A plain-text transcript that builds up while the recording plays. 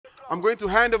I'm going to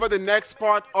hand over the next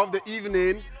part of the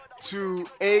evening to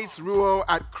Ace Ruo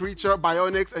at Creature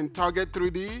Bionics and Target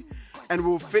 3D, and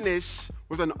we'll finish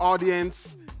with an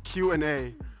audience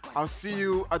Q&A. I'll see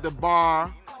you at the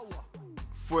bar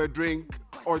for a drink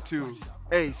or two.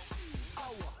 Ace.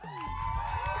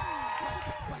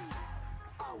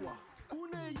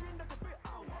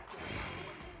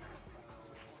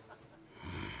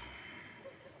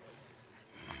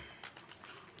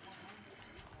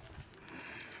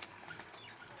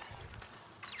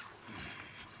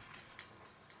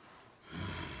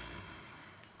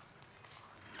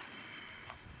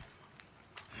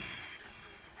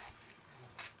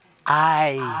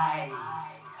 I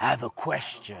have a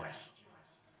question.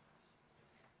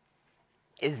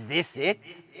 Is this it?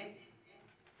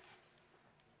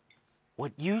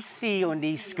 What you see on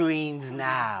these screens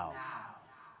now,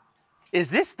 is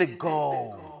this the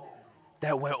goal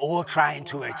that we're all trying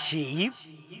to achieve?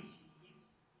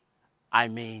 I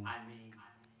mean,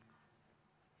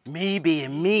 me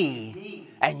being me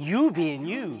and you being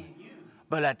you,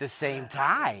 but at the same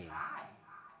time,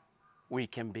 we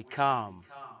can become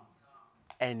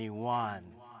anyone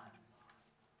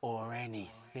or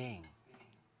anything.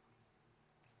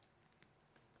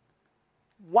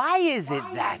 Why is it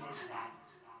that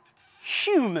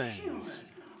humans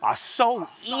are so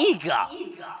eager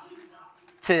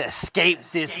to escape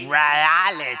this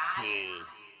reality?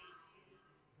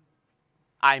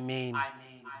 I mean,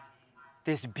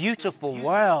 this beautiful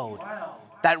world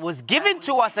that was given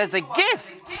to us as a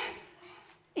gift.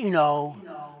 You know,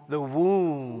 the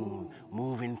womb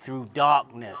moving through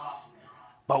darkness,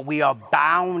 but we are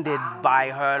bounded by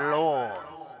her laws.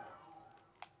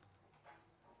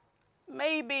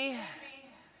 Maybe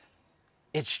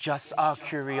it's just our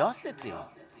curiosity.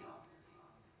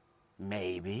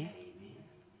 Maybe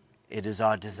it is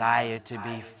our desire to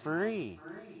be free.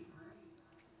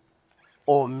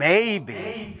 Or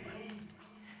maybe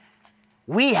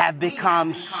we have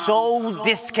become so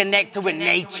disconnected with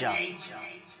nature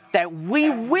that we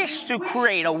wish to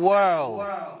create a world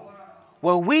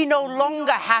where we no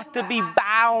longer have to be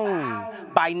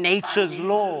bound by nature's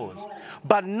laws,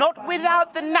 but not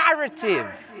without the narrative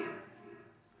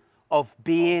of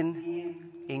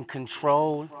being in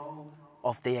control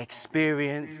of the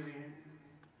experience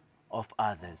of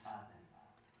others.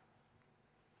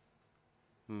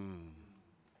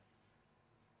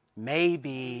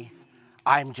 Maybe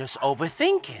I'm just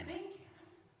overthinking.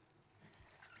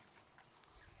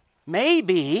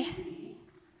 Maybe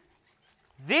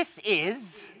this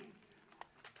is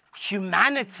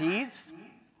humanity's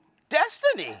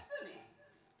destiny.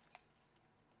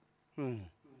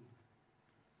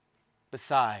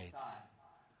 Besides,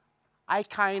 I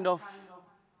kind of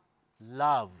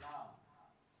love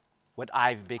what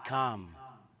I've become.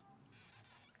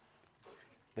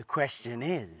 The question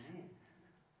is,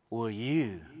 will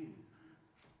you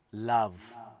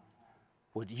love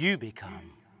what you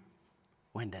become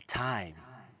when the time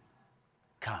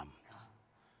comes?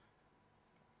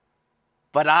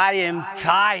 But I am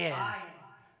tired.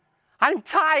 I'm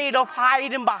tired of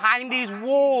hiding behind these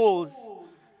walls,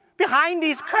 behind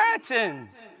these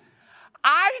curtains.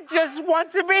 I just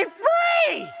want to be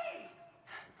free.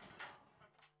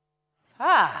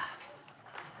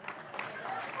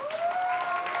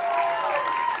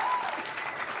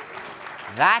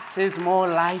 That is more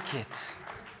like it.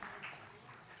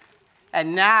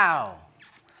 And now,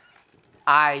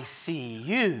 I see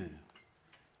you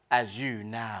as you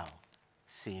now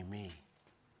see me.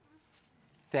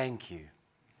 Thank you.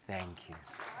 Thank you.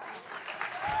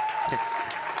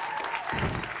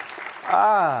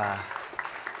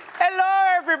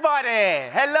 Hello, everybody.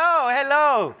 Hello,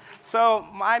 hello. So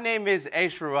my name is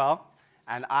Ace Ruel,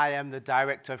 and I am the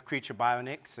director of Creature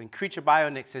Bionics. And Creature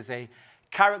Bionics is a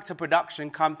character production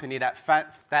company that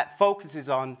focuses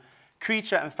on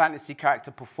creature and fantasy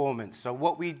character performance. So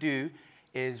what we do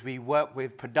is we work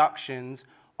with productions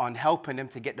on helping them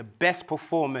to get the best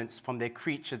performance from their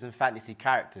creatures and fantasy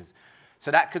characters.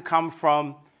 So that could come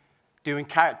from doing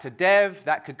character dev,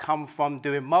 that could come from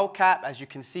doing mocap, as you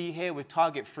can see here with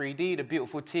Target 3D, the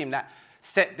beautiful team that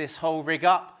set this whole rig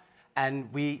up. And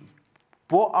we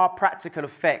brought our practical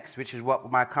effects, which is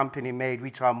what my company made,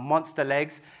 which are monster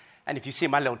legs. And if you see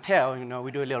my little tail, you know,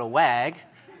 we do a little wag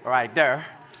right there.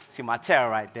 See my tail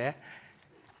right there.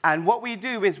 And what we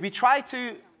do is we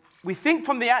think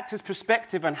from the actor's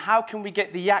perspective and how can we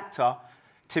get the actor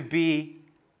to be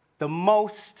the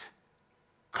most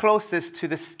closest to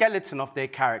the skeleton of their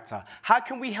character? How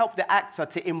can we help the actor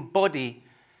to embody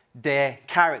their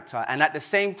character and at the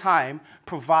same time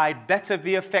provide better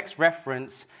VFX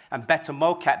reference and better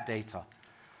mocap data?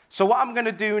 So what I'm going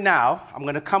to do now, I'm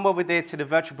going to come over there to the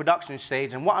virtual production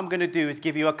stage, and what I'm going to do is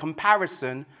give you a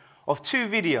comparison of two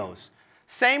videos.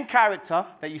 Same character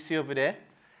that you see over there,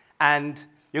 and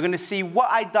you're going to see what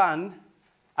I done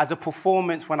as a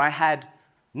performance when I had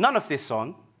none of this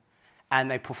on, and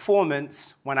a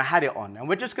performance when I had it on. And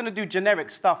we're just going to do generic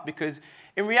stuff because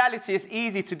in reality it's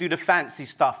easy to do the fancy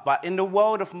stuff, but in the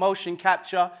world of motion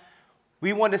capture,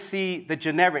 we want to see the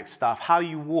generic stuff, how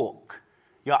you walk,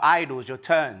 your idles, your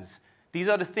turns. These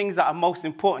are the things that are most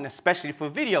important, especially for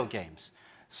video games.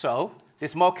 So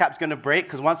this mocap's going to break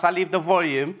because once I leave the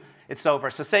volume, it's over.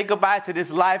 So say goodbye to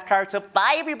this live character.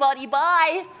 Bye, everybody.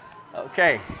 Bye.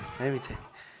 OK, let me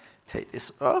take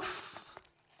this off.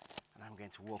 And I'm going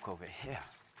to walk over here.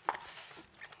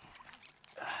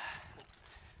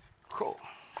 Cool.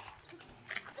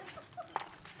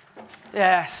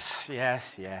 Yes,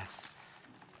 yes, yes.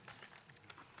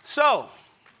 So,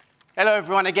 hello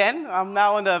everyone again. I'm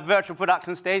now on the virtual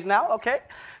production stage now, okay?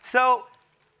 So,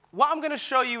 what I'm going to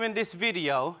show you in this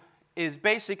video is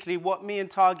basically what me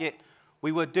and Target,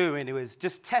 we were doing. It was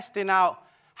just testing out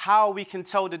how we can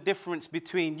tell the difference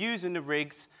between using the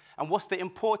rigs and what's the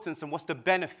importance and what's the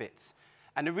benefits.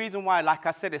 And the reason why, like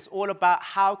I said, it's all about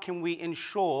how can we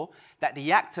ensure that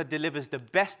the actor delivers the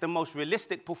best, the most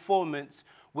realistic performance,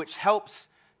 which helps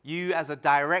you as a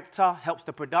director, helps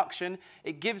the production.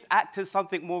 It gives actors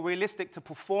something more realistic to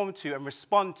perform to and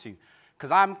respond to.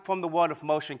 Because I'm from the world of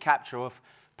motion capture, of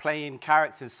playing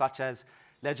characters such as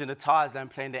Legend of Tarzan,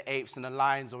 playing the apes and the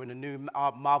lions, or in the new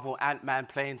Marvel Ant-Man,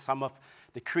 playing some of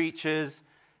the creatures,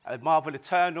 Marvel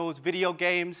Eternals, video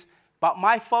games. But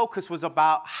my focus was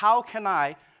about how can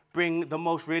I bring the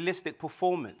most realistic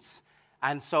performance.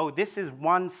 And so this is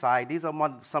one side. These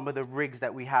are some of the rigs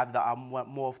that we have that are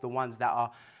more of the ones that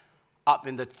are up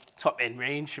in the top end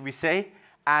range, should we say.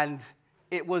 And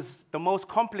it was the most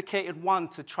complicated one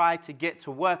to try to get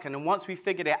to work. And then once we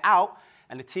figured it out,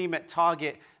 and the team at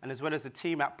Target, and as well as the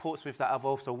team at Portsmouth that I've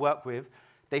also worked with,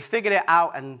 they figured it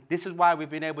out, and this is why we've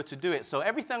been able to do it. So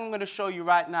everything I'm going to show you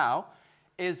right now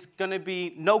is going to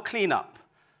be no cleanup.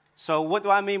 So what do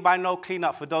I mean by no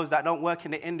cleanup? For those that don't work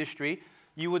in the industry,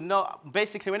 you would know,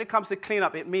 basically when it comes to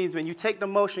cleanup, it means when you take the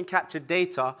motion capture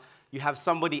data, you have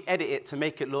somebody edit it to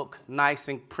make it look nice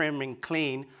and prim and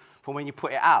clean for when you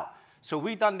put it out. So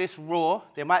we've done this raw.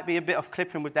 There might be a bit of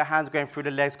clipping with their hands going through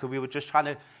the legs because we were just trying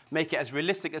to make it as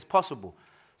realistic as possible.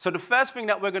 So the first thing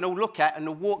that we're going to look at in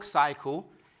the walk cycle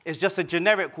is just a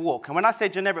generic walk. And when I say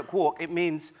generic walk, it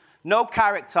means no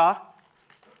character,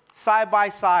 side by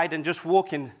side, and just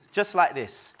walking just like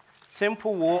this.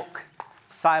 Simple walk,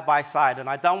 side by side. And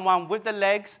I've done one with the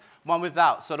legs, one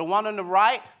without. So the one on the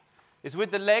right is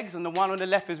with the legs, and the one on the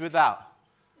left is without.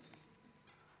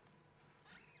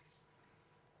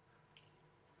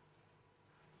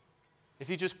 If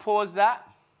you just pause that.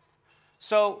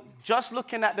 So just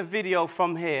looking at the video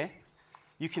from here,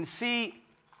 you can see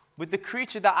with the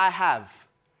creature that I have,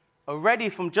 already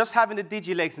from just having the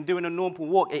digi-legs and doing a normal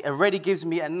walk, it already gives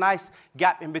me a nice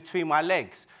gap in between my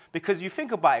legs. Because you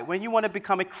think about it, when you want to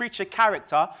become a creature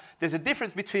character, there's a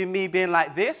difference between me being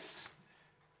like this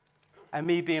and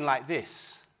me being like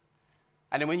this.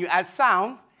 And then when you add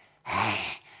sound,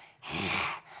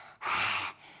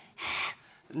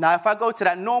 now if I go to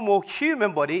that normal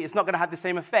human body, it's not going to have the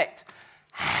same effect.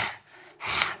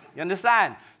 You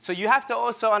understand? So you have to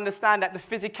also understand that the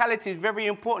physicality is very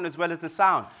important as well as the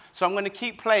sound. So I'm going to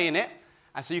keep playing it,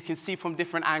 and so you can see from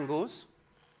different angles.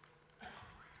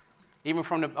 Even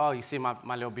from the, oh, you see my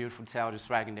little beautiful tail just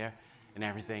wagging there and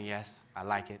everything. Yes, I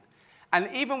like it. And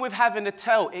even with having the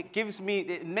tail,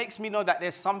 it makes me know that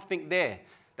there's something there,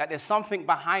 that there's something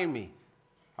behind me.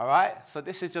 All right? So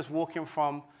this is just walking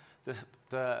from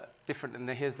the different, and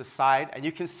here's the side. And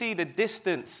you can see the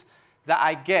distance that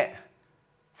I get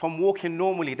from walking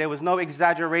normally. There was no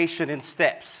exaggeration in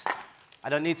steps. I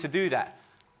don't need to do that.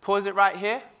 Pause it right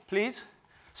here, please.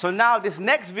 So now this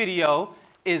next video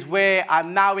is where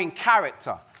I'm now in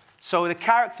character. So the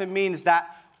character means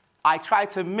that I try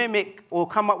to mimic or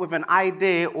come up with an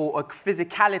idea or a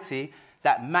physicality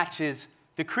that matches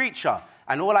the creature.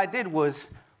 And all I did was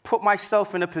put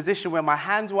myself in a position where my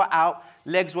hands were out,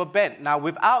 legs were bent. Now,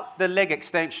 without the leg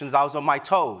extensions, I was on my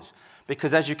toes.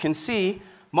 Because as you can see,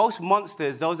 most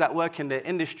monsters, those that work in the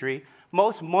industry,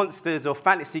 most monsters or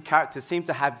fantasy characters seem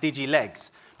to have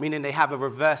digi-legs, meaning they have a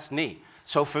reverse knee.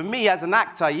 So for me as an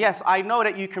actor, yes, I know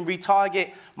that you can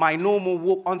retarget my normal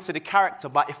walk onto the character,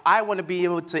 but if I want to be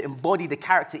able to embody the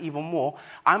character even more,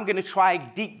 I'm going to try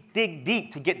dig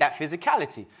deep to get that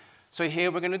physicality. So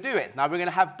here we're going to do it. Now we're going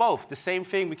to have both. The same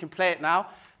thing, we can play it now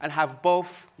and have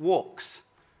both walks.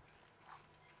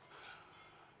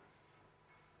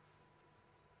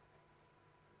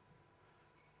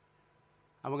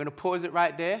 And we're going to pause it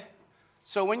right there.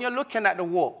 So when you're looking at the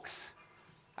walks,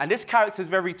 and this character is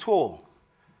very tall.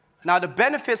 Now, the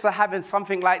benefits of having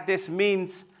something like this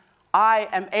means I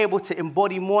am able to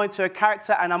embody more into a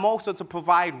character, and I'm also to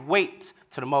provide weight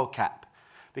to the mocap.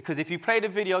 Because if you play the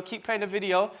video, keep playing the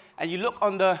video, and you look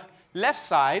on the left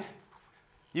side,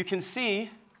 you can see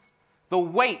the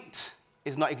weight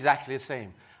is not exactly the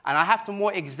same. And I have to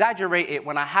more exaggerate it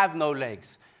when I have no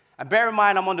legs. And bear in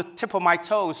mind, I'm on the tip of my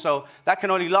toes, so that can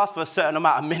only last for a certain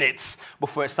amount of minutes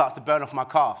before it starts to burn off my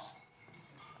calves.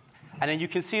 And then you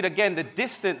can see, again, the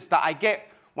distance that I get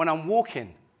when I'm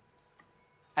walking.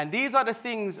 And these are the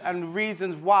things and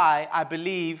reasons why I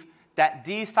believe that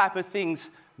these type of things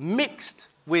mixed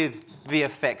with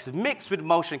VFX, mixed with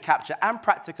motion capture and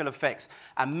practical effects,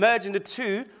 and merging the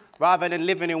two, rather than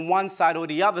living in one side or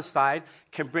the other side,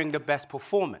 can bring the best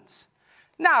performance.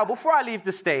 Now, before I leave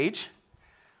the stage,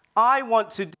 I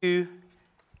want to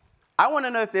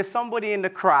know if there's somebody in the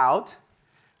crowd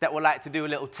that would like to do a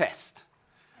little test.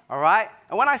 All right?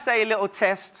 And when I say a little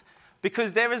test,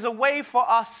 because there is a way for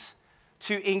us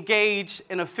to engage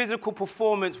in a physical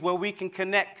performance where we can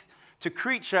connect to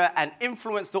Creature and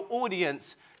influence the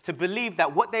audience to believe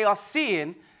that what they are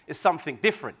seeing is something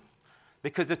different.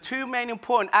 Because the two main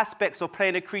important aspects of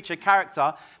playing a Creature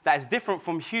character that is different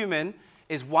from human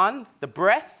is one, the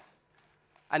breath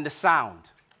and the sound.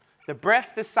 The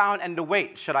breath, the sound, and the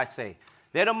weight, should I say.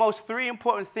 They're the most three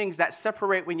important things that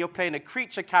separate when you're playing a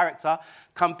Creature character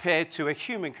compared to a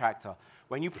human character.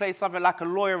 When you play something like a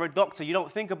lawyer or a doctor, you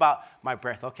don't think about my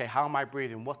breath. Okay, how am I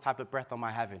breathing? What type of breath am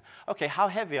I having? Okay, how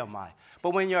heavy am I?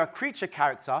 But when you're a Creature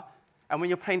character and when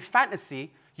you're playing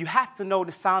fantasy, you have to know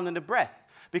the sound and the breath.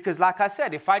 Because like I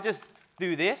said, if I just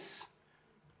do this,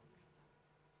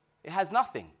 it has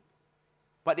nothing.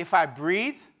 But if I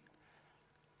breathe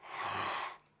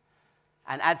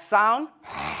and add sound,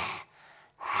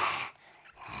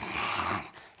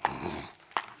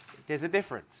 there's a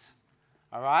difference.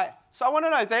 All right? So I want to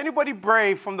know, is there anybody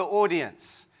brave from the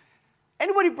audience?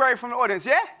 Anybody brave from the audience?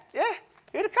 Yeah? Yeah?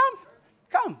 Here to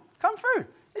come? Come through.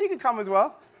 You can come as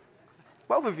well.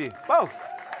 Both of you. Both.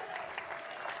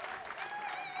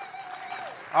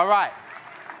 All right.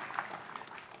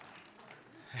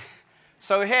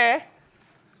 So here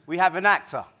we have an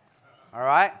actor. All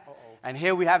right? And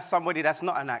here we have somebody that's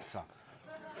not an actor.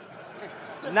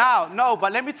 Now, no,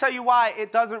 but let me tell you why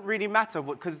it doesn't really matter.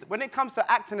 Because when it comes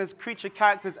to acting as Creature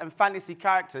characters and fantasy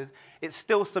characters, it's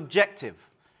still subjective.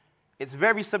 It's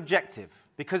very subjective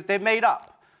because they're made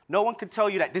up. No one can tell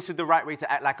you that this is the right way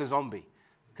to act like a zombie.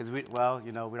 Because, we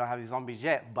don't have any zombies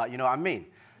yet, but you know what I mean.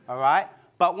 All right?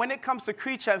 But when it comes to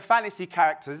Creature and fantasy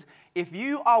characters, if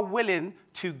you are willing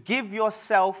to give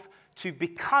yourself to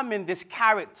becoming this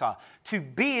character, to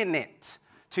being it,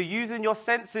 to using your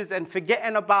senses and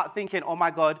forgetting about thinking, oh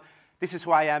my God, this is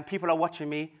who I am, people are watching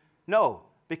me. No,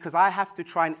 because I have to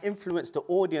try and influence the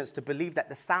audience to believe that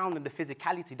the sound and the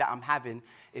physicality that I'm having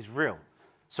is real.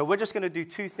 So we're just going to do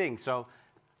two things. So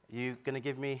you going to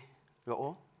give me your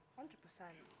all? 100%.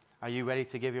 Are you ready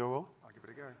to give your all? I'll give it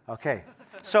a go. Okay.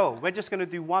 So we're just going to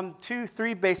do 1, 2,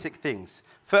 3 basic things.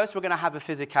 First, we're going to have a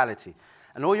physicality.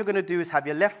 And all you're going to do is have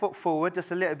your left foot forward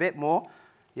just a little bit more.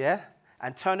 Yeah?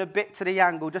 And turn a bit to the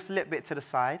angle, just a little bit to the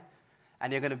side.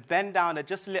 And you're going to bend down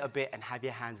just a little bit and have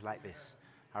your hands like this.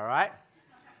 All right?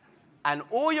 And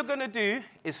all you're going to do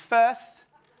is first,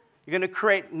 you're going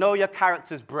to know your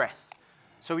character's breath.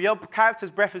 So your character's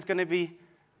breath is going to be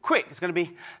quick. It's going to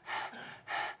be...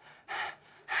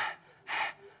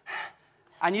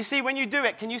 And you see when you do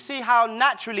it, can you see how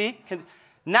naturally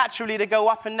they go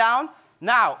up and down?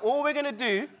 Now, all we're going to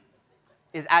do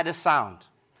is add a sound.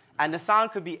 And the sound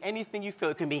could be anything you feel.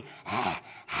 It can be,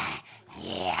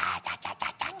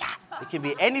 it can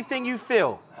be anything you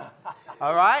feel.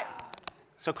 All right?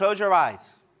 So close your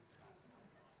eyes.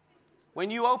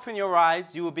 When you open your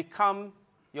eyes, you will become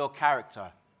your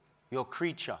character, your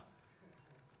creature.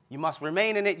 You must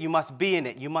remain in it. You must be in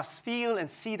it. You must feel and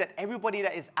see that everybody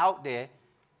that is out there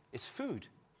is food.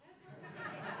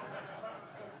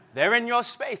 They're in your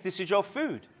space. This is your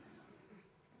food.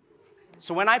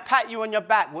 So when I pat you on your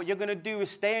back, what you're going to do is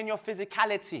stay in your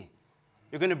physicality.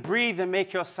 You're going to breathe and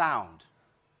make your sound.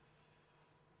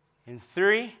 In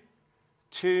 3,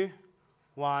 2,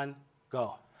 1,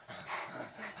 go.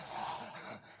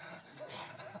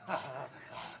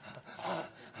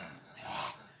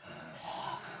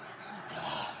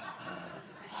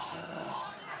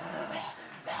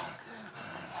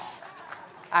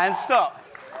 And stop.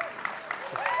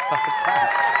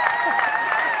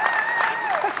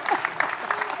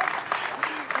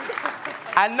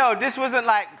 And no, this wasn't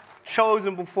like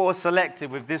chosen before selected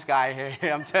with this guy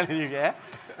here, I'm telling you, yeah?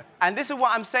 And this is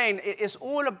what I'm saying. It's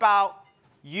all about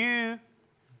you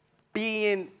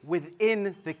being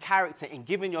within the character and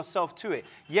giving yourself to it.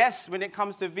 Yes, when it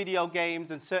comes to video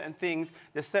games and certain things,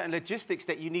 there's certain logistics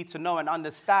that you need to know and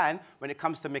understand when it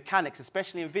comes to mechanics,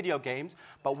 especially in video games.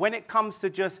 But when it comes to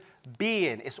just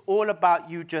being, it's all about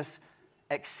you just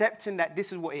accepting that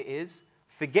this is what it is,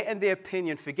 forgetting the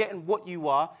opinion, forgetting what you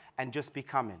are, and just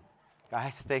becoming.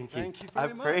 Guys, thank you. Thank you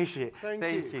very much. I appreciate it.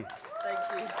 Thank you.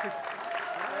 Thank you.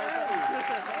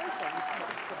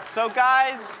 So,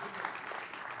 guys,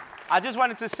 I just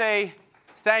wanted to say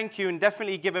thank you and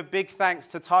definitely give a big thanks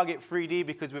to Target 3D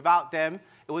because without them,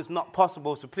 it was not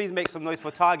possible. So please make some noise for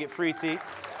Target 3D.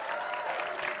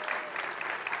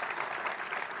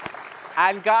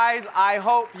 And guys, I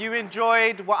hope you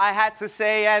enjoyed what I had to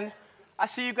say, and I'll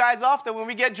see you guys after when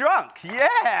we get drunk.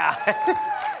 Yeah.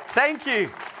 Thank you.